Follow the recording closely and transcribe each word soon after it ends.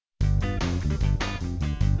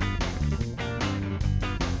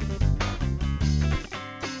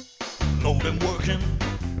them working.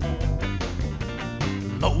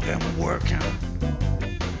 Know them working.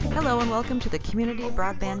 Hello and welcome to the Community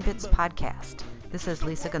Broadband Bits podcast. This is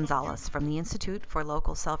Lisa Gonzalez from the Institute for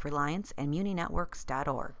Local Self-Reliance and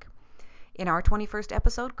MuniNetworks.org. In our 21st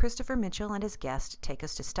episode, Christopher Mitchell and his guest take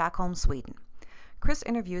us to Stockholm, Sweden. Chris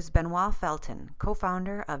interviews Benoit Felten,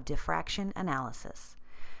 co-founder of Diffraction Analysis.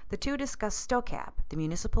 The two discuss Stocap, the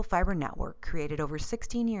municipal fiber network created over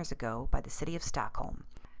 16 years ago by the city of Stockholm.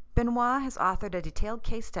 Benoit has authored a detailed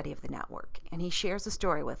case study of the network, and he shares the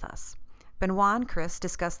story with us. Benoit and Chris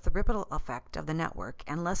discuss the ripple effect of the network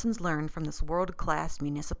and lessons learned from this world-class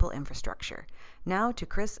municipal infrastructure. Now to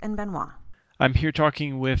Chris and Benoit. I'm here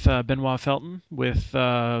talking with Benoit Felten with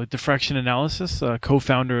Diffraction Analysis,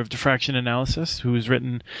 co-founder of Diffraction Analysis, who has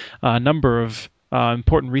written a number of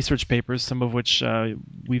important research papers, some of which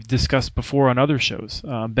we've discussed before on other shows.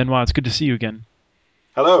 Benoit, it's good to see you again.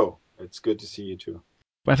 Hello. It's good to see you too.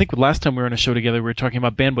 I think last time we were on a show together, we were talking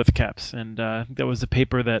about bandwidth caps, and that was the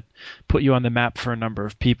paper that put you on the map for a number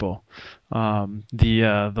of people.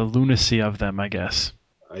 The lunacy of them, I guess.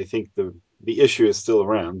 I think the issue is still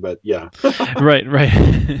around, but yeah. Right.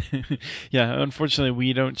 Yeah, unfortunately,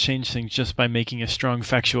 we don't change things just by making a strong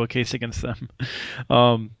factual case against them.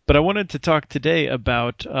 But I wanted to talk today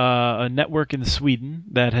about a network in Sweden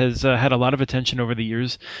that has had a lot of attention over the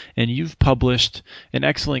years, and you've published an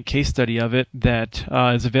excellent case study of it that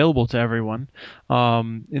is available to everyone.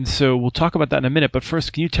 And so we'll talk about that in a minute. But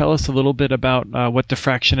first, can you tell us a little bit about what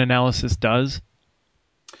diffraction analysis does?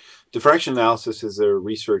 Diffraction Analysis is a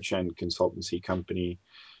research and consultancy company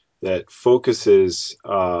that focuses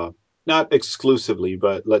not exclusively,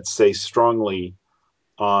 but let's say strongly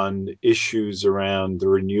on issues around the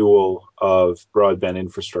renewal of broadband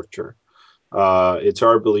infrastructure. It's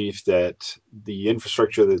our belief that the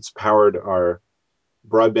infrastructure that's powered our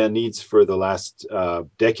broadband needs for the last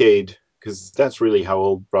decade, because that's really how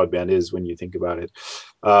old broadband is when you think about it,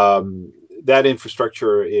 that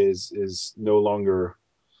infrastructure is no longer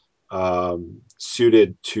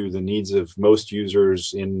suited to the needs of most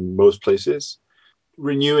users in most places.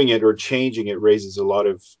 Renewing it or changing it raises a lot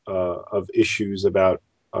of issues about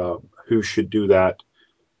who should do that,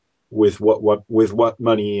 with what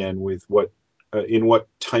money, and with what in what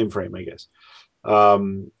time frame, I guess.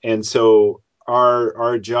 And so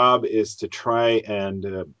our job is to try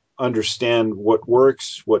and understand what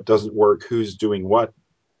works, what doesn't work, who's doing what.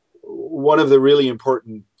 One of the really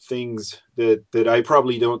important things that I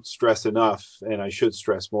probably don't stress enough, and I should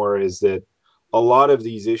stress more, is that a lot of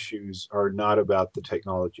these issues are not about the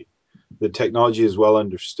technology. The technology is well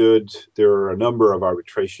understood. There are a number of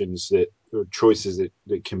arbitrations or choices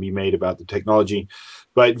that can be made about the technology,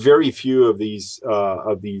 but very few of these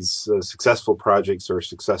successful projects are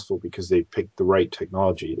successful because they picked the right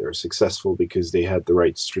technology. They're successful because they had the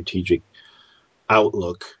right strategic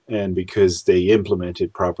outlook and because they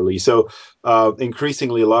implemented properly. So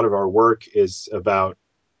increasingly, a lot of our work is about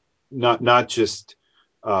not just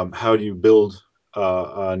how do you build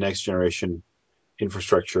a next generation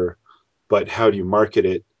infrastructure, but how do you market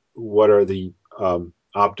it? What are the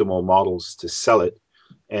optimal models to sell it?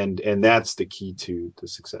 And that's the key to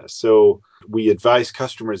success. So we advise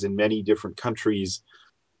customers in many different countries.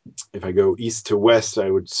 If I go east to west,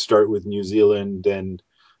 I would start with New Zealand, then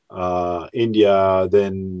India,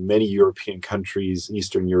 then many European countries,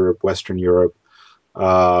 Eastern Europe, Western Europe,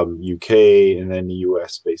 UK, and then the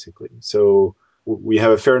US, basically. So we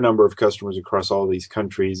have a fair number of customers across all these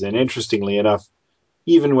countries. And interestingly enough,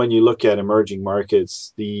 even when you look at emerging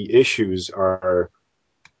markets, the issues are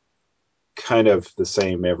kind of the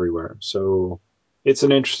same everywhere. So it's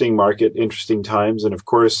an interesting market, interesting times. And of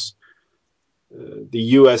course, the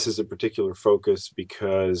US is a particular focus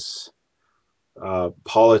because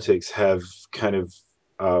politics have kind of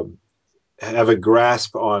have a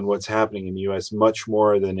grasp on what's happening in the US much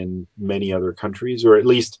more than in many other countries, or at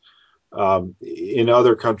least in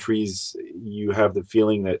other countries, you have the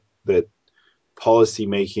feeling that policy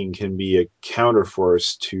making can be a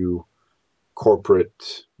counterforce to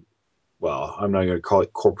corporate, well, I'm not going to call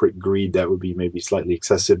it corporate greed. That would be maybe slightly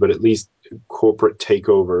excessive, but at least corporate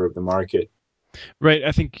takeover of the market. Right.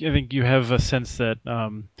 I think you have a sense that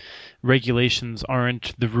regulations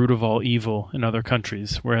aren't the root of all evil in other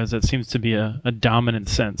countries, whereas it seems to be a dominant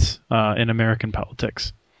sense in American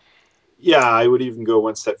politics. Yeah, I would even go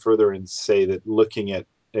one step further and say that looking at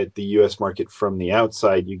the U.S. market from the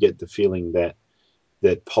outside, you get the feeling that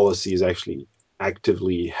policy is actually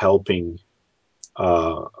actively helping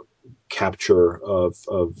capture of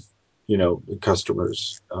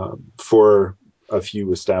customers for a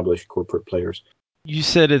few established corporate players. You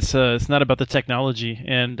said it's not about the technology,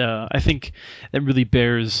 and I think that really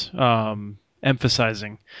bears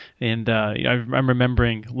emphasizing. And I'm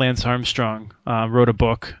remembering Lance Armstrong wrote a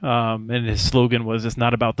book, and his slogan was "It's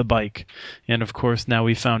not about the bike." And of course, now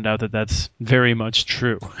we found out that that's very much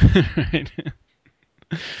true. Right?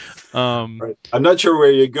 Um, Right. I'm not sure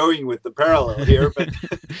where you're going with the parallel here, but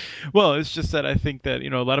well, it's just that I think that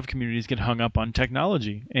a lot of communities get hung up on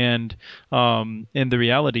technology, and the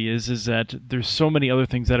reality is that there's so many other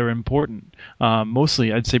things that are important.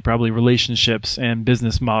 Mostly, I'd say probably relationships and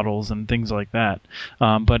business models and things like that.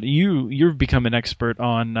 But you've become an expert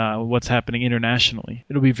on what's happening internationally.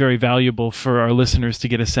 It'll be very valuable for our listeners to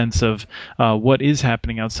get a sense of what is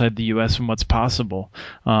happening outside the U.S. and what's possible.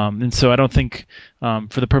 And so I don't think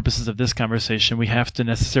for the purposes of this conversation, we have to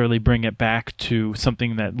necessarily bring it back to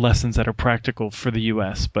something that lessons that are practical for the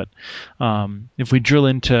U.S. But if we drill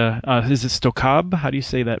into, is it Stokab? How do you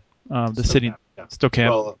say that? The city, Stokab. Yeah. Stokab.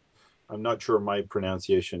 Well, I'm not sure my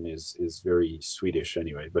pronunciation is very Swedish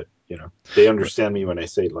anyway, but they understand me when I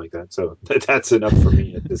say it like that, so that's enough for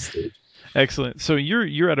me at this stage. Excellent. So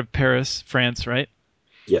you're out of Paris, France, right?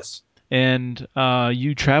 Yes. And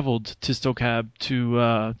you traveled to Stokab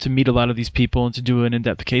to meet a lot of these people and to do an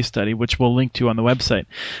in-depth case study, which we'll link to on the website.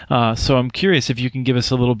 So I'm curious if you can give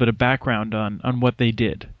us a little bit of background on what they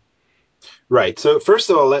did. Right. So first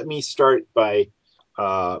of all, let me start by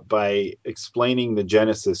explaining the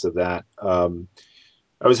genesis of that.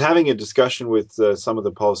 I was having a discussion with some of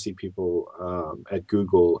the policy people at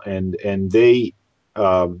Google, and they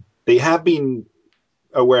have been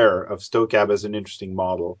aware of Stokab as an interesting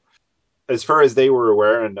model. As far as they were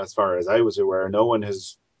aware, and as far as I was aware, no one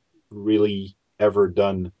has really ever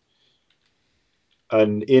done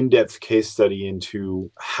an in-depth case study into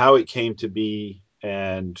how it came to be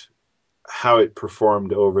and how it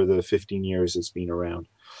performed over the 15 years it's been around.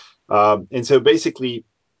 And so basically,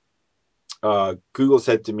 Google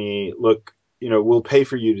said to me, "Look, we'll pay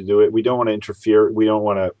for you to do it. We don't want to interfere. We don't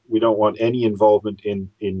want any involvement in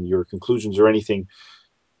your conclusions or anything.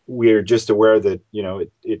 We're just aware that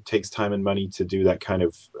it takes time and money to do that kind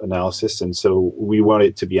of analysis, and so we want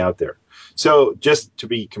it to be out there." So just to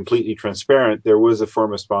be completely transparent, there was a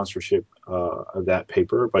form of sponsorship of that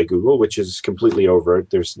paper by Google, which is completely overt.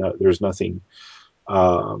 There's nothing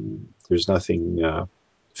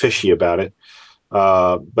fishy about it.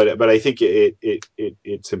 But I think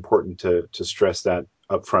it's important to stress that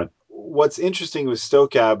up front. What's interesting with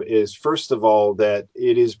Stokab is, first of all, that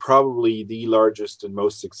it is probably the largest and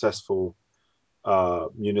most successful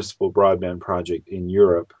municipal broadband project in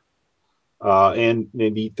Europe. And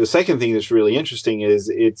the second thing that's really interesting is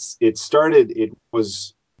it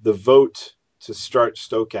was the vote to start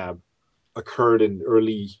Stokab occurred in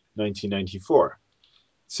early 1994.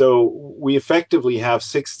 So we effectively have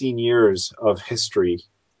 16 years of history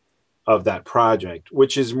of that project,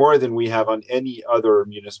 which is more than we have on any other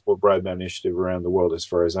municipal broadband initiative around the world, as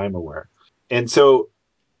far as I'm aware. And so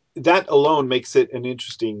that alone makes it an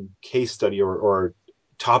interesting case study or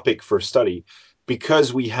topic for study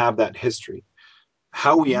because we have that history.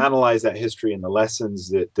 How we analyze that history and the lessons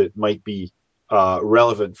that might be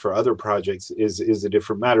relevant for other projects is a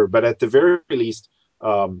different matter. But at the very least,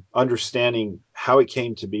 understanding how it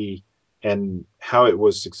came to be and how it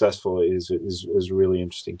was successful is a really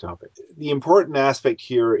interesting topic. The important aspect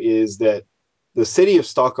here is that the city of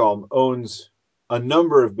Stockholm owns a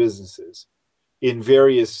number of businesses in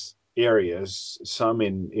various areas, some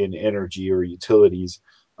in energy or utilities,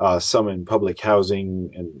 some in public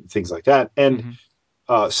housing and things like that. And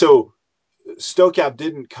so Stokab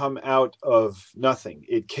didn't come out of nothing.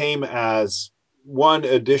 It came as one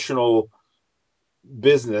additional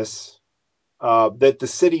business that the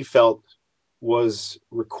city felt was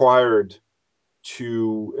required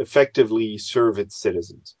to effectively serve its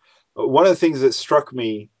citizens. One of the things that struck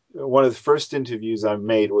me, one of the first interviews I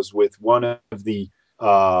made was with one of the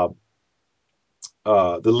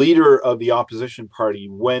leader of the opposition party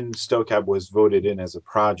when Stokab was voted in as a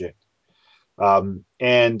project.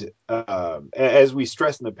 And as we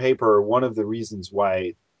stress in the paper, one of the reasons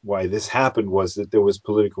why this happened was that there was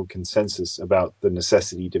political consensus about the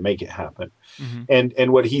necessity to make it happen. Mm-hmm.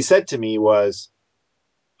 And what he said to me was,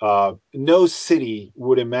 no city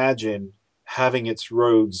would imagine having its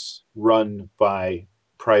roads run by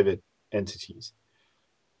private entities.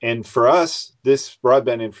 And for us, this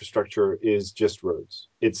broadband infrastructure is just roads.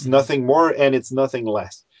 It's nothing more and it's nothing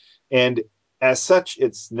less. And as such,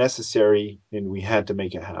 it's necessary, and we had to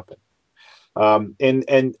make it happen.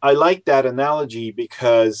 And I like that analogy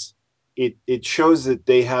because it shows that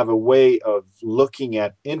they have a way of looking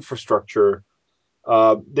at infrastructure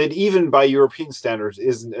that even by European standards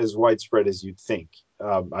isn't as widespread as you'd think.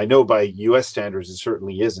 I know by U.S. standards it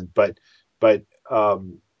certainly isn't, but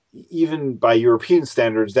even by European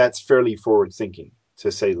standards, that's fairly forward thinking,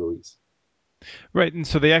 to say the least. Right, and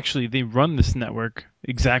so they run this network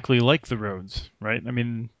exactly like the roads, right? I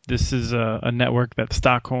mean, this is a network that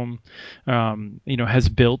Stockholm, has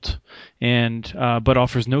built and but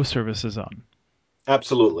offers no services on.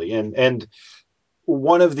 Absolutely, and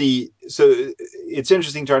one of the so it's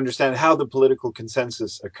interesting to understand how the political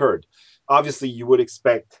consensus occurred. Obviously, you would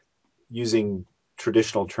expect using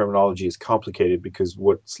traditional terminology is complicated because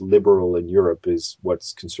what's liberal in Europe is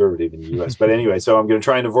what's conservative in the US. But anyway, so I'm going to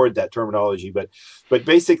try and avoid that terminology. But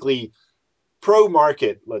basically, pro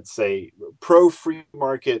market, let's say, pro free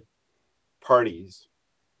market parties,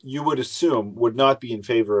 you would assume would not be in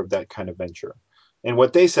favor of that kind of venture. And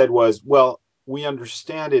what they said was, well, we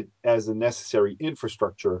understand it as a necessary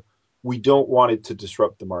infrastructure. We don't want it to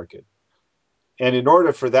disrupt the market. And in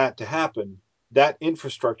order for that to happen, that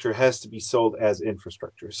infrastructure has to be sold as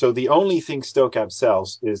infrastructure. So the only thing StoCap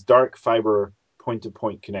sells is dark fiber point to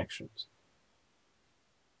point connections.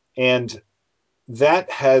 And that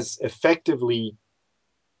has effectively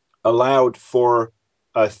allowed for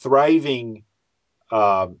a thriving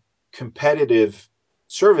uh, competitive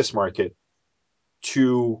service market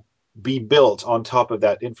to be built on top of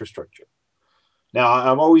that infrastructure. Now,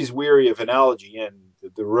 I'm always weary of analogy, and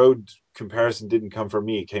the road comparison didn't come from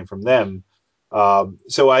me, it came from them.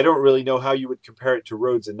 So I don't really know how you would compare it to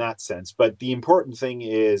roads in that sense. But the important thing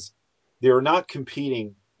is they're not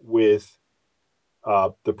competing with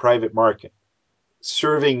the private market,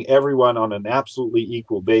 serving everyone on an absolutely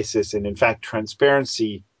equal basis. And in fact,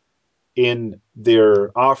 transparency in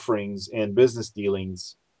their offerings and business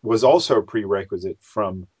dealings was also a prerequisite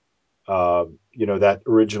from that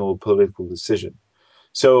original political decision.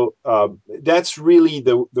 So that's really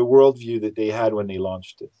the worldview that they had when they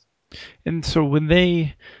launched it. And so when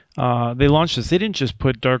they launched this, they didn't just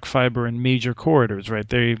put dark fiber in major corridors, right?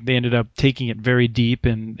 They ended up taking it very deep,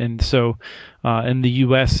 and so in the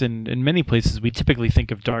U.S. and in many places, we typically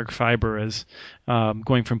think of dark fiber as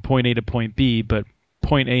going from point A to point B, but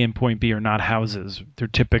point A and point B are not houses. They're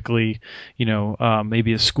typically,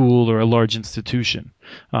 maybe a school or a large institution.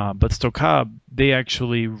 But Stokab, they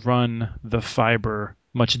actually run the fiber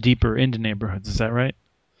much deeper into neighborhoods. Is that right?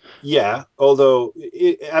 Yeah, although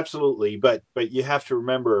absolutely, but you have to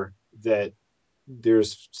remember that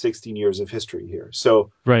there's 16 years of history here.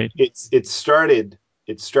 So Right. it started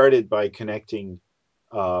by connecting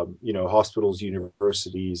hospitals,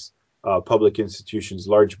 universities, public institutions,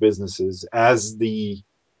 large businesses as the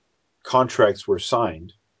contracts were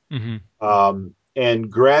signed. Hmm.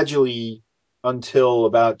 And gradually, until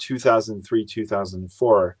about 2003,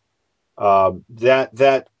 2004,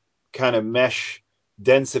 that kind of mesh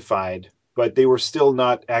densified, but they were still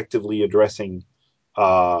not actively addressing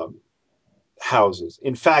uh, houses.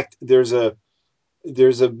 In fact, there's a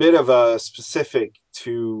bit of a specific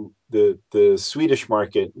to the Swedish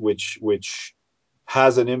market, which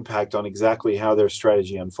has an impact on exactly how their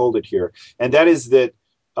strategy unfolded here, and that is that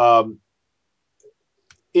um,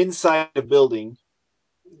 inside a building,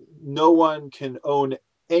 no one can own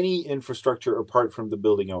any infrastructure apart from the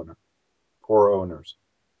building owner or owners.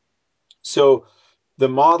 So the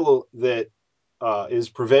model that is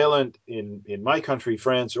prevalent in my country,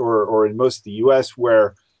 France, or in most of the US,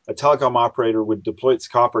 where a telecom operator would deploy its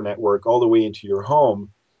copper network all the way into your home,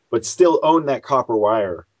 but still own that copper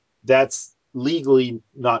wire, that's legally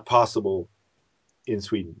not possible in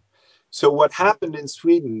Sweden. So what happened in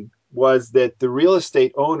Sweden was that the real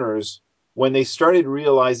estate owners, when they started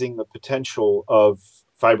realizing the potential of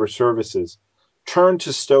fiber services, turned to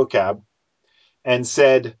Stokab and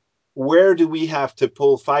said, where do we have to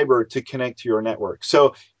pull fiber to connect to your network?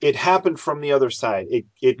 So it happened from the other side. It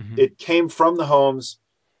it Hmm. it came from the homes,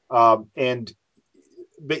 and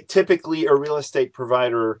typically a real estate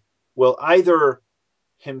provider will either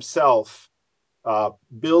himself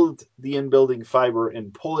build the in-building fiber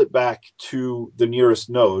and pull it back to the nearest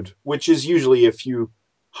node, which is usually a few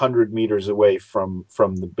hundred meters away from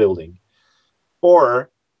the building, or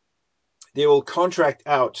they will contract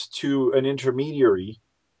out to an intermediary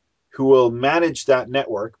who will manage that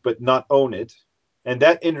network but not own it. And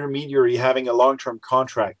that intermediary, having a long term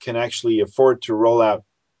contract, can actually afford to roll out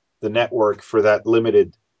the network for that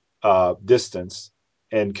limited distance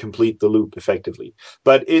and complete the loop effectively.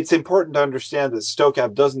 But it's important to understand that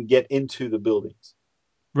StokeApp doesn't get into the buildings.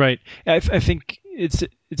 Right. I think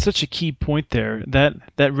it's such a key point there,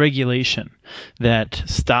 that regulation that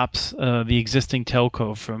stops the existing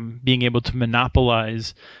telco from being able to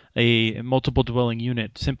monopolize a multiple dwelling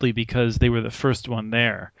unit simply because they were the first one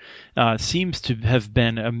there seems to have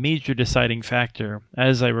been a major deciding factor,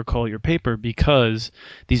 as I recall your paper, because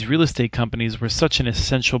these real estate companies were such an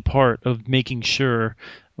essential part of making sure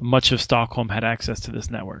much of Stockholm had access to this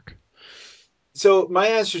network. So my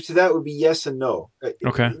answer to that would be yes and no.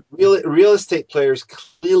 Okay. Real estate players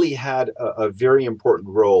clearly had a very important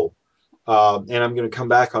role, and I'm going to come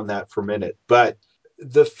back on that for a minute. But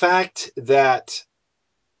the fact that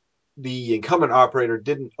the incumbent operator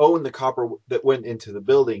didn't own the copper that went into the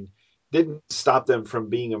building didn't stop them from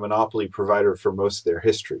being a monopoly provider for most of their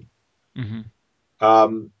history.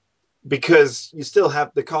 Mm-hmm. Because you still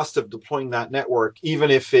have the cost of deploying that network, even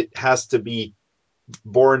if it has to be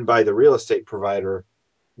borne by the real estate provider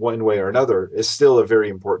one way or another, is still a very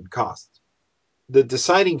important cost. The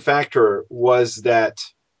deciding factor was that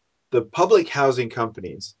the public housing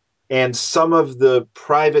companies and some of the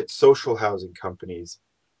private social housing companies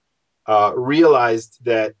realized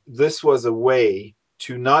that this was a way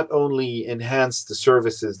to not only enhance the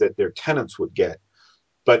services that their tenants would get,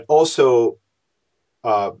 but also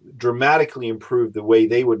dramatically improve the way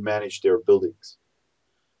they would manage their buildings.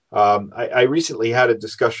 I recently had a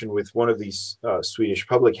discussion with one of these Swedish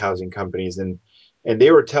public housing companies, and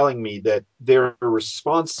they were telling me that their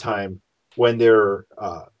response time when there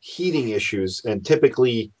are heating issues, and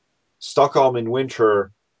typically Stockholm in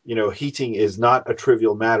winter, heating is not a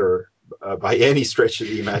trivial matter by any stretch of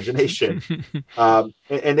the imagination. And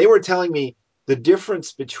they were telling me the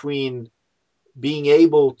difference between being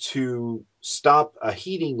able to stop a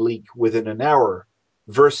heating leak within an hour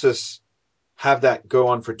versus have that go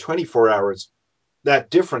on for 24 hours, that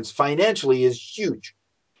difference financially is huge.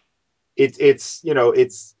 It's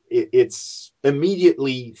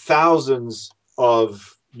immediately thousands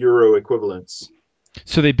of euro equivalents.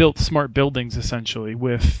 So they built smart buildings essentially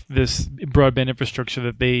with this broadband infrastructure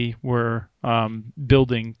that they were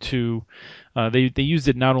building to. They used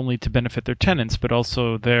it not only to benefit their tenants but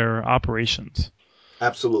also their operations.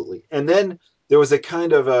 Absolutely. And then there was a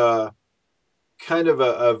kind of a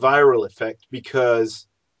viral effect because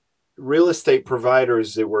real estate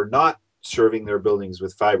providers that were not serving their buildings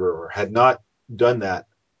with fiber or had not done that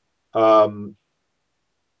um,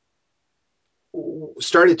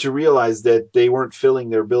 started to realize that they weren't filling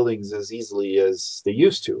their buildings as easily as they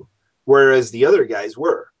used to, whereas the other guys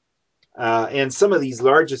were. And some of these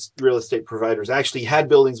largest real estate providers actually had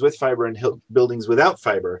buildings with fiber and buildings without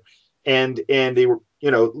fiber, and they were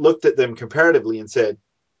looked at them comparatively and said,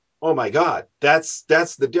 "Oh my God, that's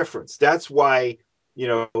the difference. That's why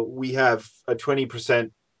we have a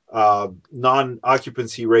 20%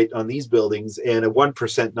 non-occupancy rate on these buildings and a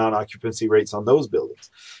 1% non-occupancy rates on those buildings."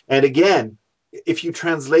 And again, if you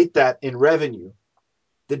translate that in revenue,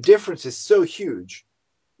 the difference is so huge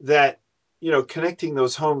that connecting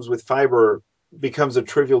those homes with fiber becomes a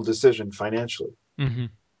trivial decision financially. Mm-hmm.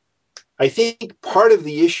 I think part of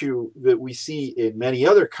the issue that we see in many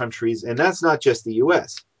other countries, and that's not just the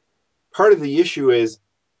US, part of the issue is,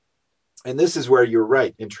 and this is where you're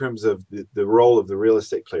right in terms of the role of the real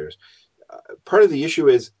estate players. Part of the issue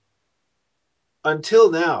is until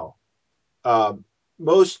now,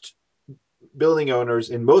 most building owners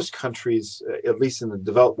in most countries, at least in the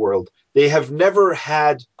developed world, they have never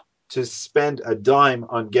had to spend a dime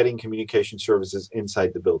on getting communication services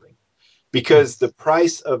inside the building because the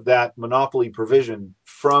price of that monopoly provision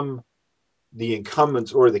from the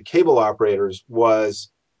incumbents or the cable operators was,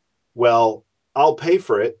 well, I'll pay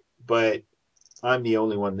for it, but I'm the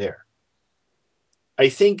only one there. I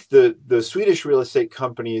think the Swedish real estate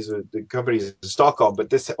companies, the companies in Stockholm, but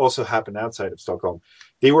this also happened outside of Stockholm,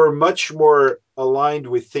 they were much more aligned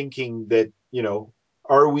with thinking that,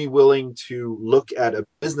 are we willing to look at a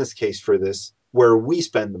business case for this where we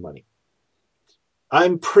spend the money?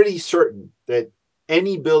 I'm pretty certain that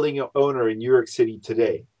any building owner in New York City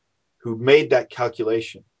today who made that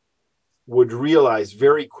calculation would realize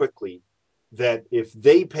very quickly that if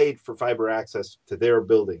they paid for fiber access to their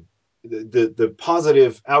building, the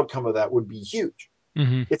positive outcome of that would be huge.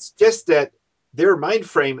 Mm-hmm. It's just that their mind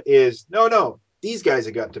frame is no, these guys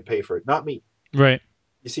have got to pay for it, not me. Right.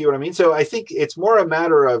 You see what I mean? So I think it's more a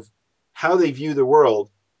matter of how they view the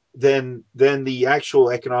world than the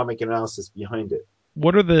actual economic analysis behind it.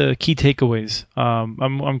 What are the key takeaways?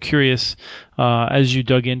 I'm curious. As you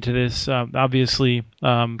dug into this, obviously,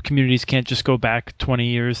 communities can't just go back 20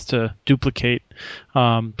 years to duplicate,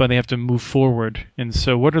 but they have to move forward. And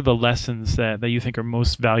so, what are the lessons that you think are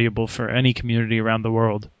most valuable for any community around the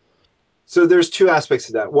world? So there's two aspects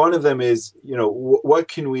to that. One of them is, what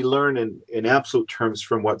can we learn in absolute terms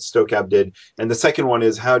from what StoCab did, and the second one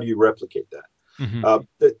is how do you replicate that? Hmm.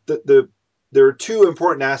 There are two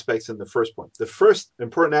important aspects in the first point. The first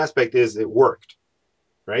important aspect is it worked,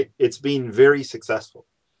 right? It's been very successful.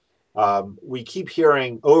 We keep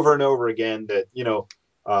hearing over and over again that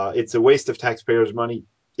it's a waste of taxpayers' money.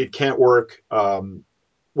 It can't work.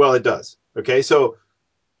 Well, it does. Okay, so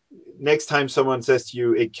next time someone says to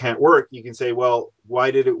you it can't work, you can say, well,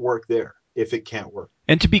 why did it work there if it can't work?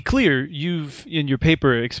 And to be clear, you've in your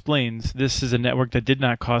paper explains this is a network that did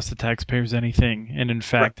not cost the taxpayers anything, and in Right.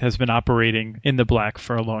 fact has been operating in the black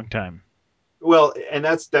for a long time. Well, and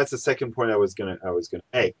that's the second point I was gonna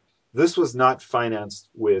make. This was not financed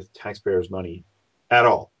with taxpayers' money at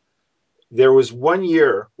all. There was one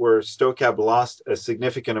year where StoCab lost a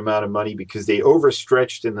significant amount of money because they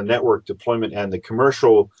overstretched in the network deployment, and the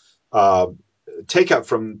commercial uh, take up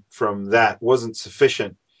from that wasn't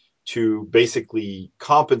sufficient to basically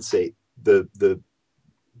compensate the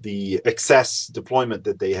excess deployment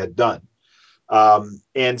that they had done.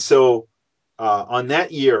 And so on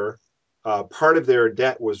that year, part of their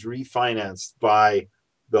debt was refinanced by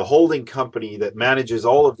the holding company that manages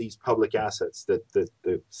all of these public assets that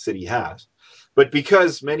the city has. But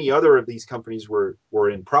because many other of these companies were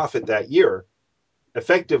in profit that year,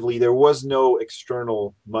 effectively there was no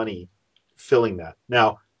external money filling that.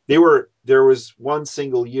 Now there was one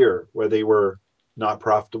single year where they were not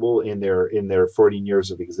profitable in their 14 years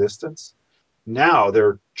of existence. Now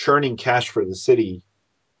they're churning cash for the city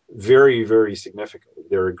very, very significantly.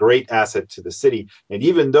 They're a great asset to the city. And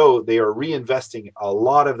even though they are reinvesting a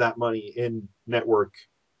lot of that money in network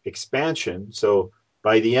expansion, so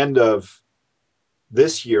by the end of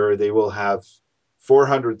this year, they will have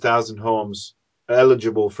 400,000 homes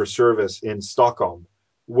eligible for service in Stockholm,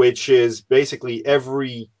 which is basically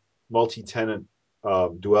every multi tenant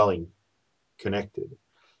dwelling connected.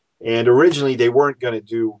 And originally, they weren't going to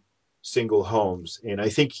do single homes. And I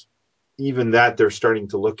think even that they're starting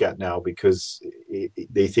to look at now because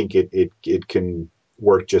they think it can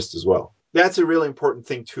work just as well. That's a really important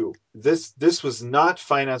thing too. This was not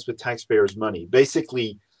financed with taxpayers' money.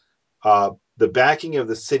 Basically, the backing of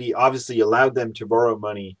the city obviously allowed them to borrow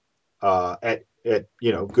money at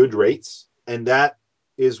good rates, and that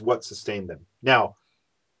is what sustained them. Now,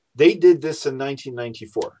 they did this in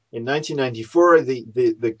 1994. In 1994,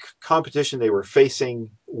 the competition they were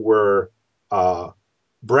facing were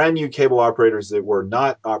brand new cable operators that were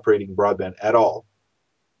not operating broadband at all,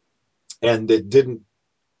 and that didn't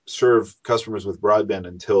serve customers with broadband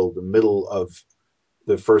until the middle of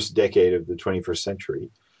the first decade of the 21st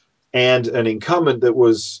century, and an incumbent that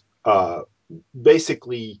was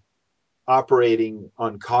basically operating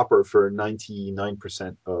on copper for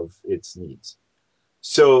 99% of its needs.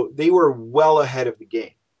 So they were well ahead of the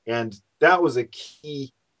game. And that was a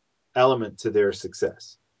key element to their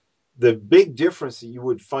success. The big difference that you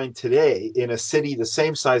would find today in a city the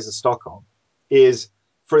same size as Stockholm is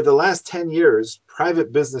for the last 10 years,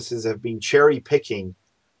 private businesses have been cherry picking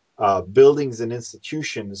buildings and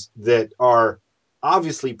institutions that are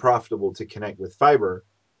obviously profitable to connect with fiber.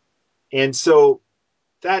 And so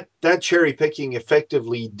that cherry picking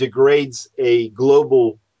effectively degrades a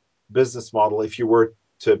global business model if you were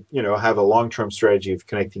to have a long-term strategy of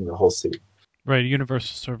connecting the whole city. Right,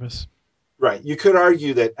 universal service. Right. You could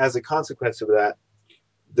argue that as a consequence of that,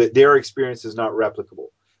 their experience is not replicable.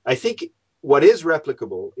 I think what is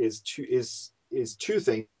replicable is two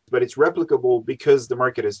things, but it's replicable because the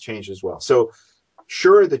market has changed as well. So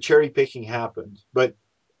sure, the cherry picking happened, but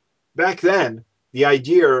back then the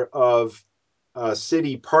idea of a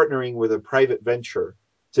city partnering with a private venture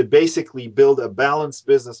to basically build a balanced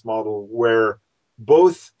business model where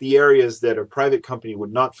both the areas that a private company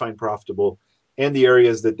would not find profitable and the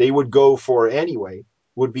areas that they would go for anyway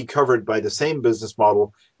would be covered by the same business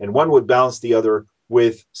model, and one would balance the other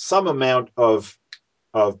with some amount of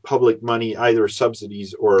public money, either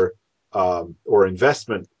subsidies or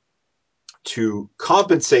investment, to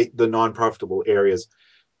compensate the non-profitable areas.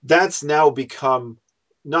 That's now become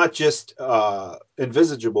not just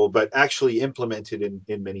envisageable, but actually implemented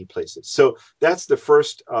in many places. So that's the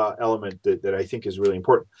first element that I think is really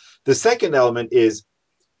important. The second element is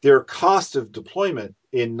their cost of deployment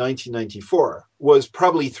in 1994 was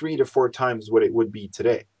probably 3 to 4 times what it would be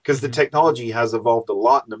today, because the technology has evolved a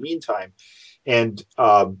lot in the meantime. And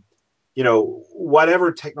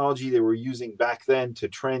whatever technology they were using back then to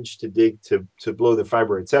trench, to dig, to blow the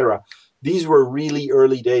fiber, etc., these were really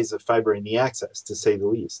early days of fiber in the access, to say the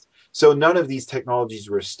least. So none of these technologies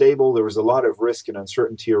were stable. There was a lot of risk and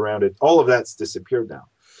uncertainty around it. All of that's disappeared now.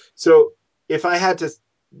 So if I had to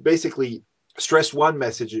basically stress one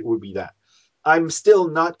message, it would be that. I'm still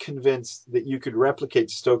not convinced that you could replicate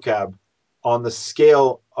Stokab on the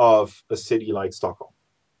scale of a city like Stockholm.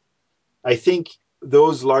 I think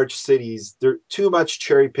those large cities, there too much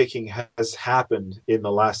cherry picking has happened in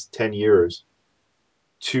the last 10 years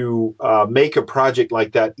to make a project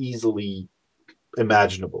like that easily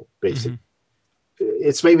imaginable, basically. Mm-hmm.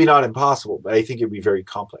 It's maybe not impossible, but I think it'd be very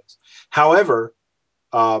complex. However,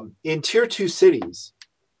 in tier two cities,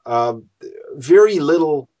 um, very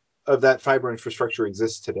little of that fiber infrastructure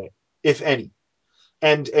exists today, if any.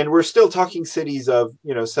 And we're still talking cities of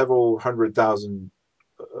several 100,000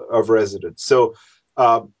 of residents. So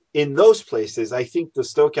in those places, I think the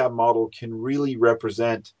Stokab model can really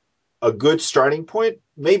represent a good starting point.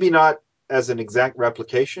 Maybe not as an exact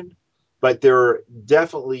replication, but there are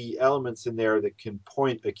definitely elements in there that can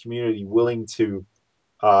point a community willing to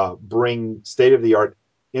bring state of the art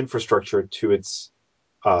infrastructure to its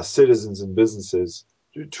citizens and businesses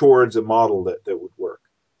towards a model that would work.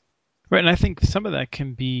 Right, and I think some of that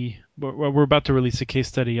can be. We're about to release a case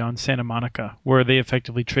study on Santa Monica, where they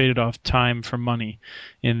effectively traded off time for money,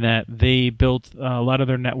 in that they built a lot of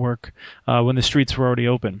their network when the streets were already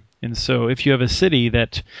open. And so, if you have a city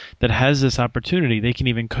that has this opportunity, they can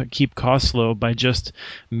even keep costs low by just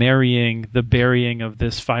marrying the burying of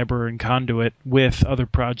this fiber and conduit with other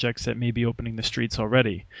projects that may be opening the streets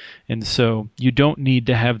already. And so, you don't need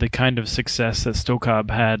to have the kind of success that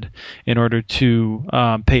Stokab had in order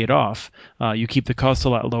to pay it off. You keep the costs a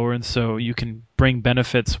lot lower, and so you can bring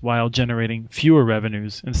benefits while generating fewer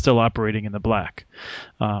revenues and still operating in the black.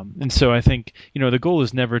 And so I think the goal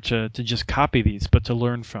is never to just copy these, but to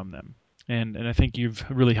learn from them. And I think you've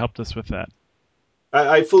really helped us with that.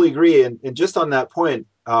 I fully agree. And just on that point,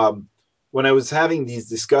 when I was having these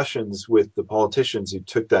discussions with the politicians who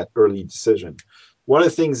took that early decision, one of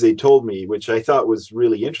the things they told me, which I thought was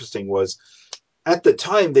really interesting, was at the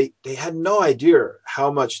time they had no idea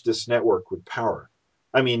how much this network would power.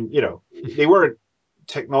 I mean, they weren't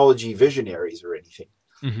technology visionaries or anything.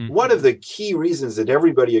 Mm-hmm. One of the key reasons that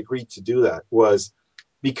everybody agreed to do that was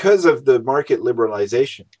because of the market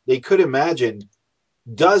liberalization. They could imagine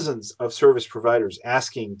dozens of service providers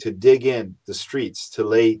asking to dig in the streets to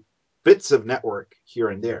lay bits of network here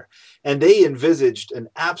and there. And they envisaged an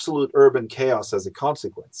absolute urban chaos as a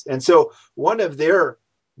consequence. And so one of their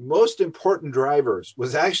most important drivers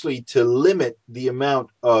was actually to limit the amount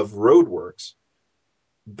of roadworks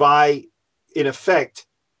by, in effect,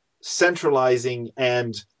 centralizing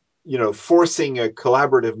and forcing a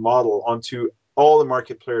collaborative model onto all the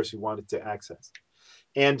market players who wanted to access.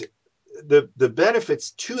 And the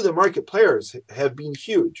benefits to the market players have been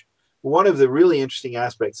huge. One of the really interesting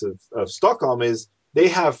aspects of Stockholm is they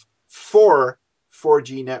have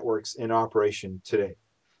 4G networks in operation today.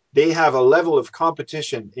 They have a level of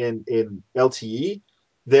competition in LTE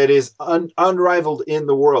that is unrivaled in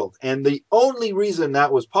the world. And the only reason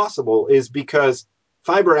that was possible is because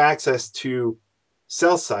fiber access to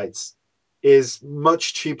cell sites is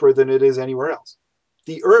much cheaper than it is anywhere else.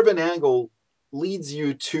 The urban angle leads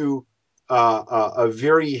you to a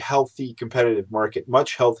very healthy competitive market,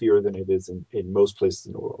 much healthier than it is in most places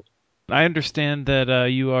in the world. I understand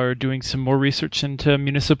that you are doing some more research into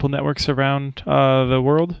municipal networks around the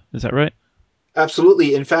world. Is that right?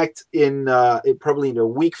 Absolutely. In fact, probably in a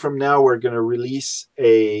week from now, we're going to release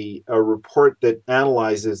a report that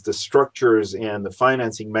analyzes the structures and the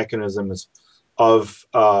financing mechanisms of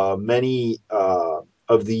many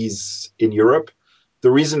of these in Europe.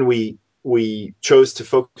 The reason we chose to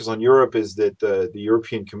focus on Europe is that the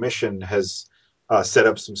European Commission has set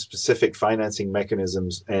up some specific financing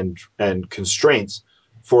mechanisms and constraints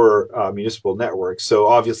for municipal networks. So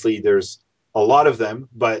obviously, there's a lot of them,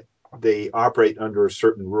 but they operate under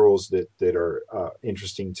certain rules that are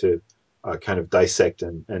interesting to kind of dissect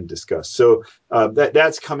and discuss. So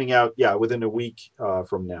that's coming out, within a week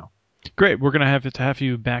from now. Great. We're going to have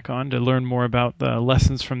you back on to learn more about the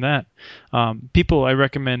lessons from that. People, I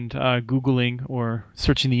recommend Googling or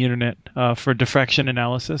searching the internet for diffraction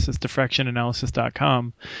analysis. It's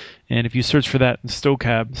diffractionanalysis.com. And if you search for that in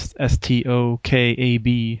Stokab,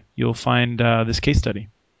 Stokab, you'll find this case study.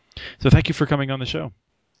 So thank you for coming on the show.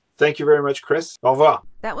 Thank you very much, Chris. Au revoir.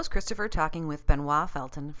 That was Christopher talking with Benoit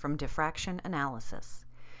Felton from Diffraction Analysis.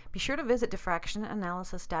 Be sure to visit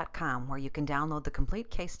diffractionanalysis.com, where you can download the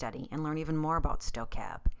complete case study and learn even more about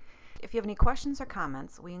Stokab. If you have any questions or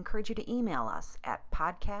comments, we encourage you to email us at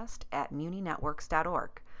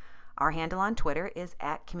podcast@muninetworks.org. Our handle on Twitter is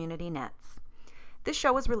 @CommunityNets. This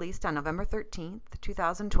show was released on November 13th,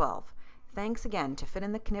 2012. Thanks again to Fit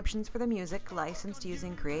in the Conniptions for the music, licensed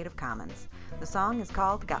using Creative Commons. The song is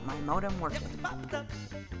called Got My Modem Working.